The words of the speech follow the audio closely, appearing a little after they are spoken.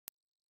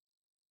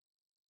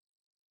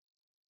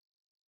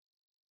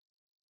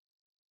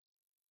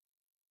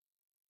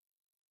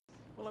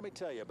Well, let me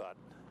tell you about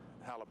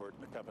Halliburton,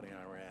 the company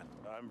I ran.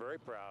 I'm very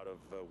proud of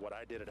what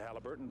I did at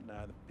Halliburton.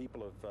 The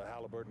people of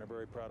Halliburton are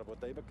very proud of what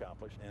they've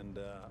accomplished, and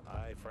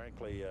I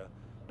frankly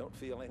don't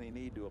feel any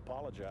need to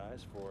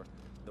apologize for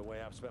the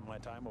way I've spent my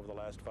time over the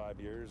last 5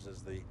 years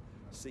as the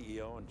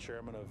CEO and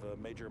chairman of a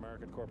major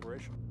American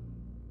corporation.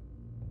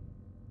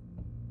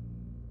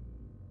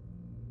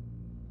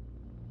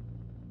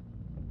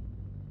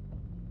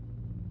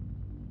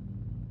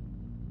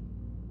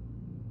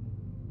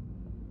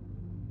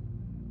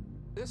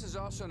 This is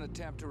also an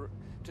attempt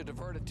to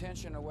divert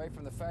attention away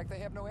from the fact they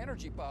have no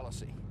energy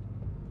policy.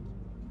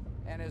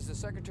 And as the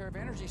Secretary of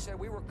Energy said,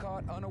 we were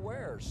caught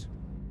unawares.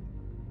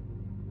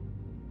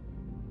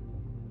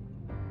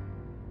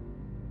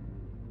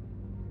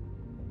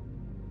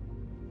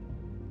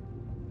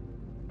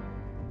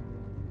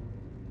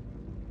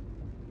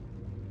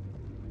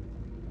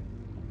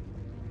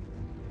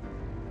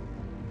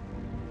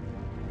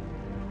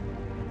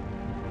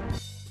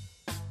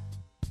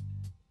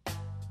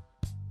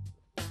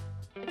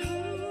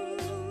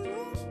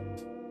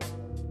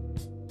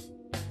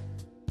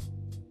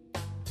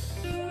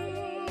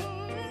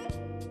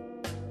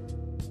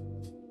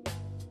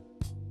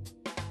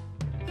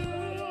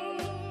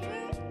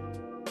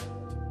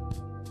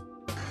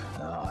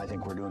 I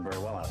think we're doing very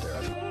well out there.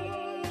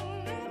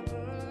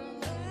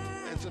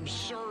 It's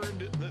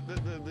absurd that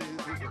the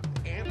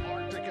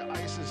Antarctica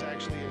ice is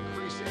actually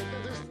increasing.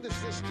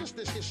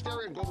 This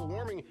hysteria in global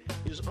warming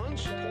is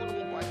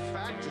unsupportable by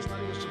facts. It's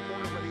not even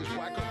supported by these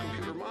wacko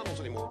computer models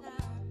anymore.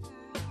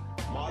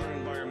 Modern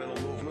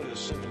environmental movement is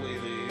simply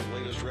the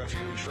latest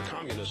refuge for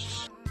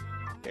communists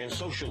and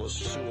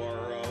socialists who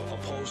are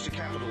opposed to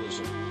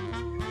capitalism.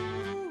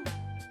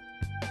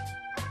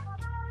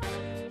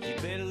 You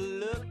better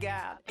look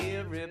out,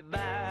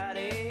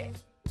 everybody.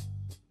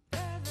 The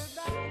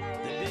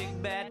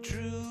big bad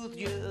truth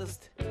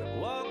just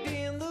walked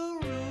in the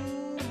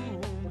room.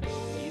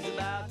 He's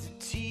about to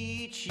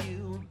teach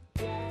you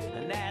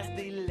a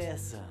nasty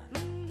lesson.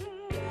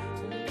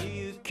 Give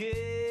you a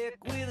kick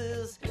with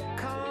his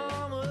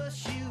karma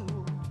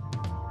shoe.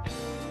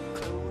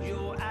 Close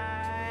your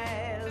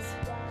eyes,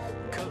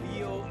 cover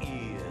your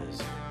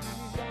ears.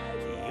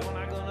 You're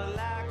not gonna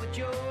like what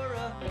you're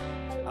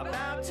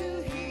about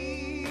to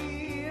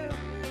hear.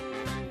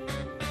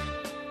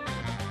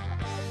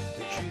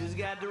 The truth has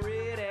got the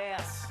red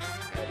ass.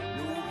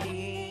 No, he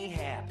ain't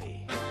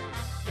happy.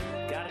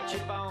 Got a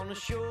chip on the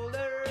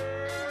shoulder,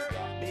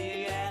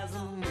 big as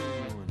a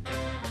moon.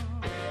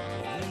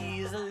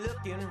 He's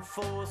looking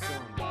for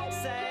some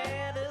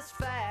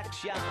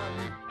satisfaction.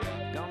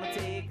 Gonna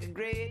take a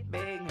great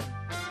big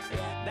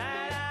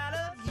night out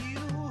of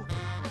you.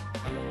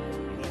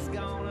 He's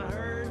gonna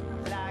hurt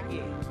like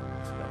it,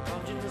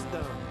 punching his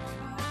thumb.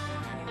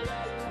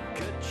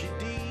 Cut you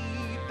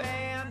deep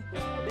and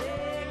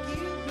make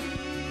you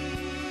bleed.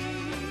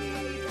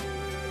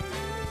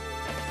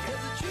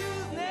 'Cause the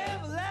truth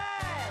never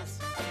lies,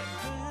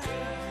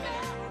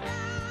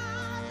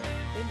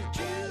 and the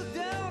truth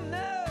don't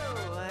know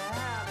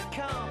how to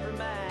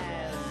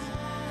compromise.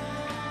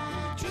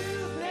 The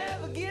truth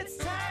never gets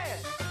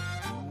tired,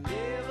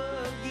 never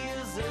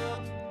gives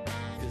up.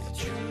 'Cause the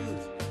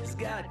truth has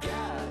got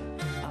God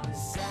on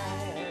his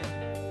side.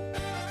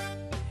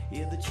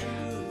 Yeah, the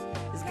truth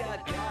has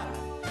got God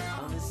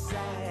on his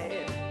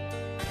side.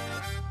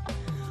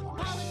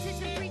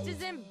 Politicians,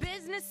 preachers in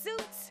business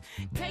suits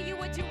tell you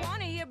what you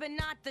want to hear, but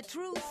not the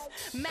truth.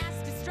 Mass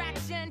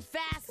distraction,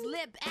 fast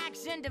lip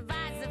action,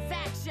 divisive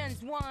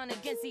factions, one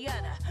against the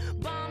other.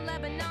 Bomb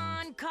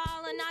Lebanon,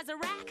 colonize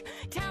Iraq,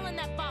 telling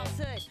that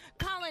falsehood,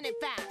 calling it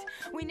fact.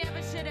 We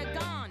never should have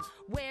gone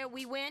where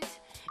we went.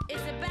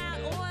 It's about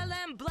oil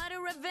and blood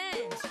or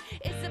revenge.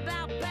 It's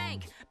about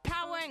bank,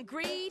 power and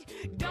greed.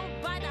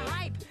 Don't buy the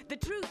hype, the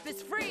truth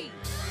is free.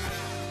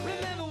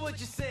 Remember what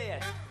you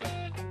said,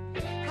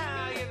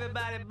 how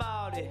everybody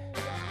bought it.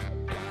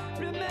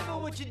 Remember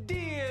what you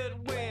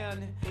did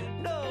when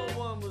no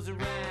one was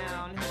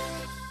around.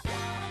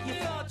 You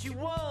thought you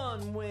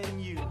won when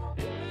you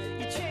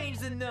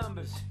changed the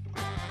numbers.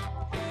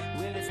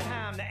 Well, it's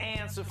time to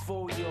answer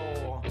for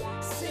your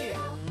sin,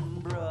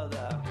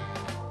 brother.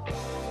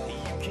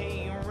 You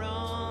can't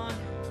run,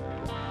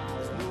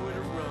 there's nowhere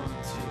to run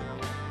to.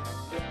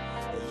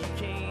 You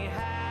can't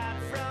hide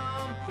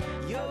from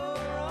your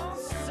own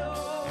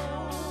soul.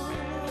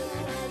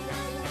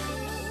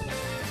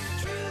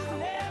 Truth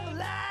never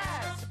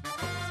lies.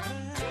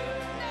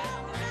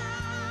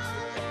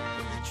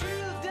 The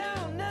truth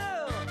don't know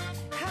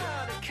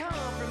how to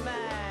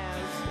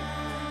compromise.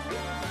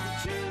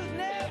 The truth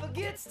never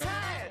gets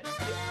tired,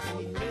 and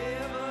he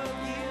never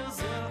gives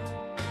up.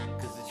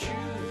 'Cause the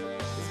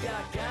truth has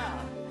got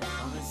God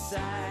on his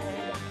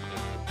side.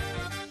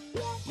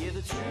 Yeah,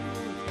 the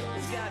truth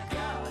has got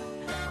God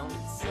on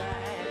its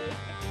side.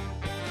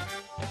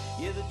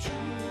 Yeah, the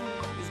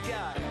truth has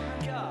got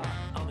God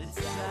on its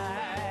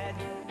side.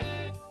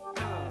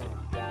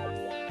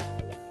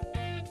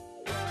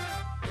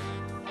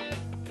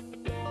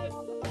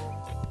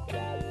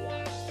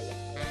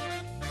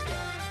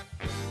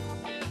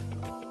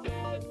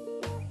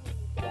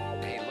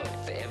 Hey,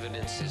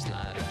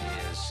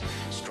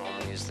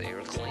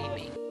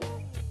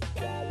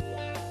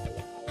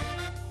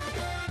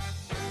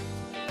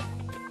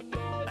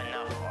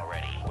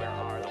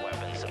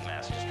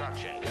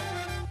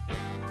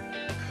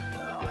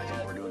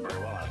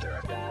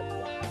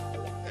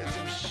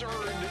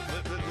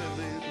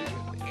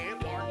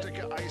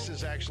 ice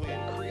is actually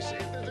increasing.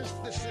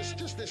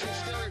 This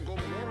hysteria of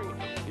global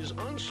warming is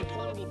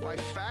unsupportable by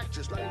facts.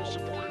 It's not even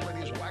supported by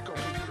these wacko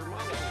computer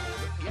models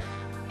anymore. But yet,